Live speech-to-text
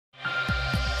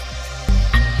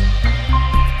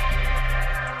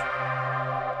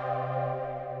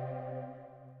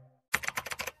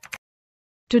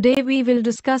Today we will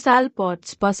discuss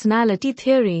Allport's personality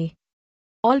theory.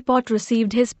 Allport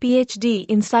received his PhD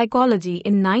in psychology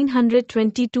in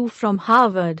 922 from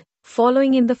Harvard,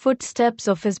 following in the footsteps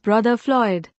of his brother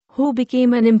Floyd, who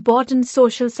became an important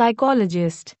social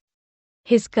psychologist.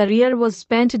 His career was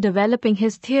spent developing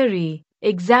his theory,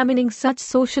 examining such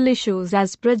social issues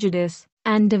as prejudice,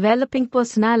 and developing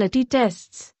personality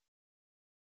tests.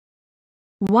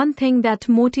 One thing that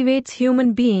motivates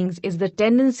human beings is the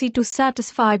tendency to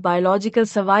satisfy biological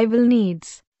survival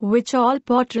needs, which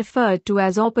Allport referred to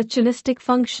as opportunistic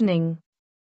functioning.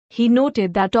 He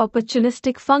noted that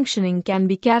opportunistic functioning can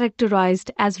be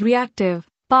characterized as reactive,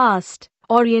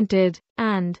 past-oriented,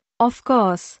 and, of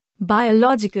course,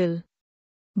 biological.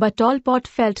 But Allport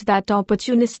felt that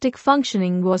opportunistic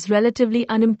functioning was relatively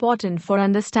unimportant for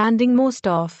understanding most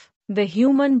of the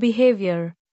human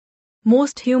behavior.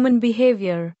 Most human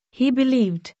behavior, he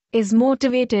believed, is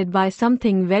motivated by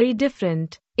something very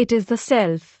different. It is the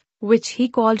self, which he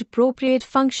called appropriate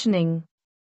functioning.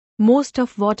 Most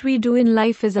of what we do in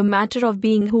life is a matter of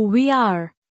being who we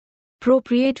are.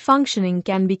 Appropriate functioning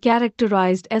can be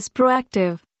characterized as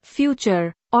proactive,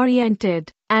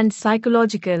 future-oriented, and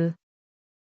psychological.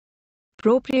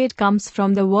 Appropriate comes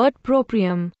from the word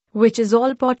proprium, which is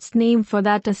Allport's name for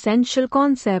that essential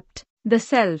concept, the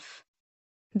self.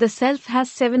 The self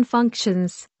has 7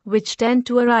 functions, which tend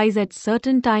to arise at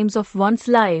certain times of one's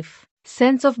life: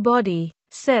 sense of body,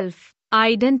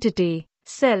 self-identity,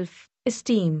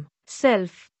 self-esteem,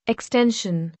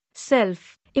 self-extension,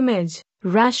 self-image,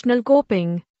 rational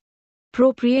coping,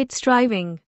 appropriate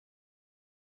striving.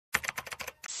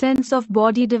 Sense of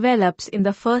body develops in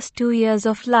the first 2 years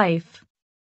of life.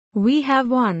 We have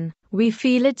one, we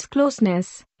feel its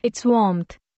closeness, its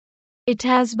warmth. It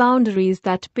has boundaries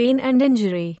that pain and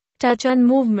injury, touch and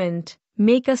movement,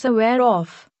 make us aware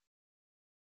of.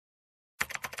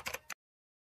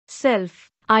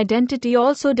 Self-identity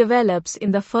also develops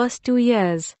in the first 2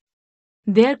 years.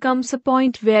 There comes a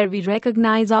point where we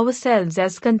recognize ourselves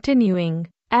as continuing,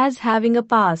 as having a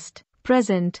past,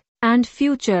 present, and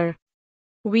future.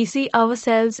 We see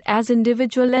ourselves as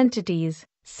individual entities,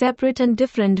 separate and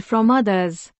different from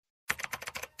others.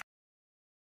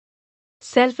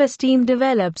 Self-esteem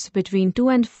develops between 2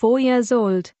 and 4 years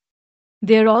old.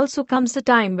 There also comes a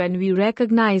time when we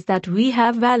recognize that we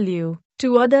have value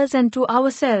to others and to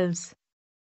ourselves.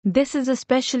 This is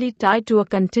especially tied to a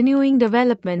continuing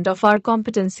development of our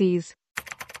competencies.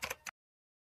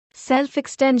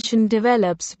 Self-extension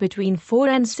develops between 4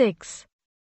 and 6.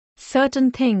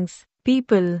 Certain things,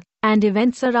 people, and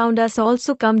events around us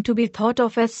also come to be thought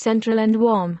of as central and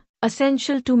warm,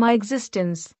 essential to my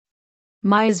existence.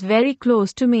 My is very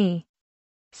close to me.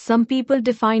 Some people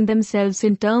define themselves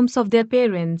in terms of their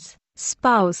parents,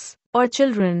 spouse, or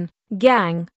children,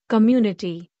 gang,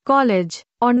 community, college,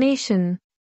 or nation.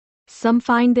 Some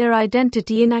find their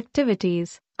identity in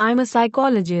activities. I'm a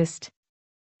psychologist.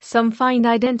 Some find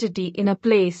identity in a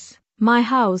place, my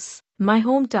house, my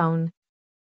hometown.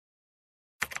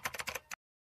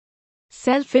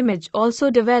 Self-image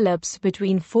also develops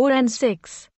between 4 and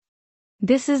 6.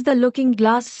 This is the looking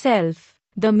glass self,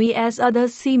 the me as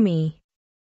others see me.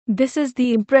 This is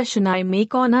the impression I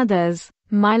make on others,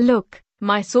 my look,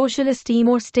 my social esteem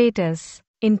or status,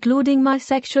 including my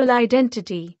sexual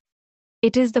identity.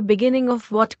 It is the beginning of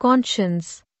what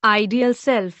conscience, ideal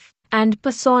self, and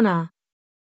persona.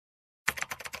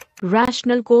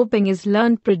 Rational coping is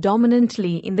learned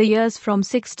predominantly in the years from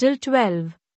 6 till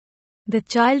 12. The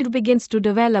child begins to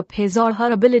develop his or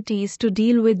her abilities to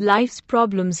deal with life's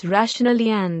problems rationally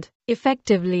and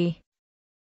effectively.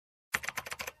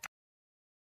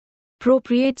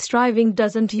 Appropriate striving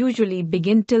doesn't usually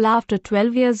begin till after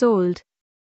 12 years old.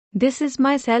 This is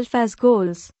myself as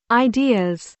goals,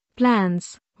 ideals,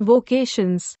 plans,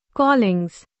 vocations,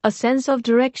 callings, a sense of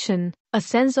direction, a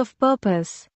sense of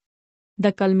purpose.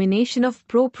 The culmination of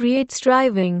appropriate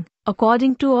striving,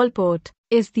 according to Allport,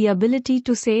 is the ability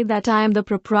to say that I am the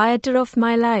proprietor of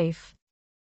my life.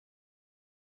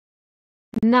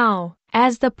 Now,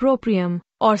 as the proprium,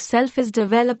 or self is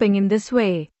developing in this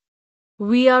way,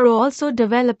 we are also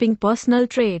developing personal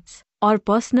traits, or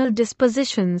personal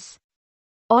dispositions.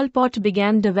 Allport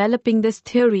began developing this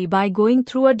theory by going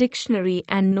through a dictionary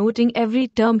and noting every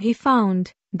term he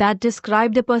found that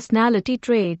described a personality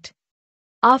trait.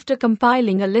 After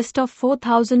compiling a list of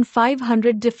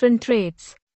 4,500 different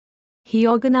traits, he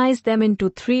organized them into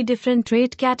 3 different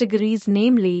trait categories,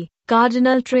 namely,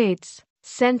 cardinal traits,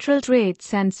 central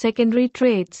traits, and secondary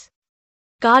traits.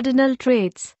 Cardinal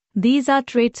traits, these are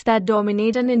traits that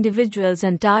dominate an individual's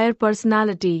entire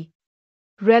personality.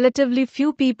 Relatively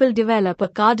few people develop a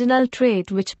cardinal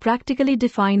trait which practically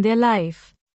define their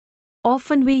life.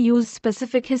 Often we use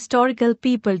specific historical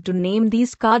people to name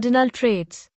these cardinal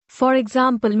traits. For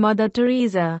example, Mother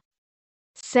Teresa.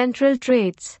 Central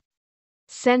traits.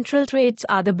 Central traits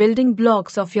are the building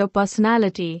blocks of your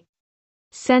personality.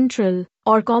 Central,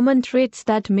 or common traits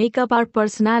that make up our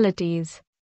personalities.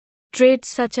 Traits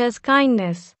such as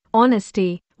kindness,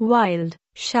 honesty, wild,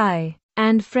 shy,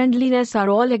 and friendliness are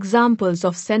all examples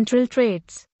of central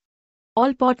traits.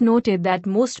 Allport noted that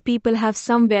most people have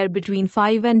somewhere between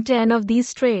 5 and 10 of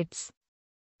these traits.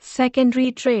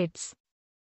 Secondary traits.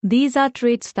 These are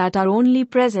traits that are only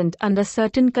present under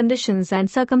certain conditions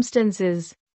and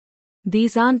circumstances.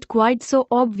 These aren't quite so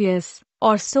obvious,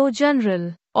 or so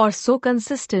general, or so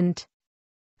consistent.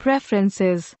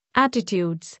 Preferences,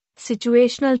 attitudes,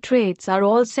 situational traits are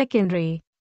all secondary.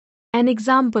 An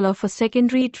example of a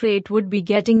secondary trait would be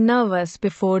getting nervous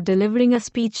before delivering a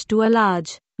speech to a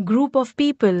large group of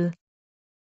people.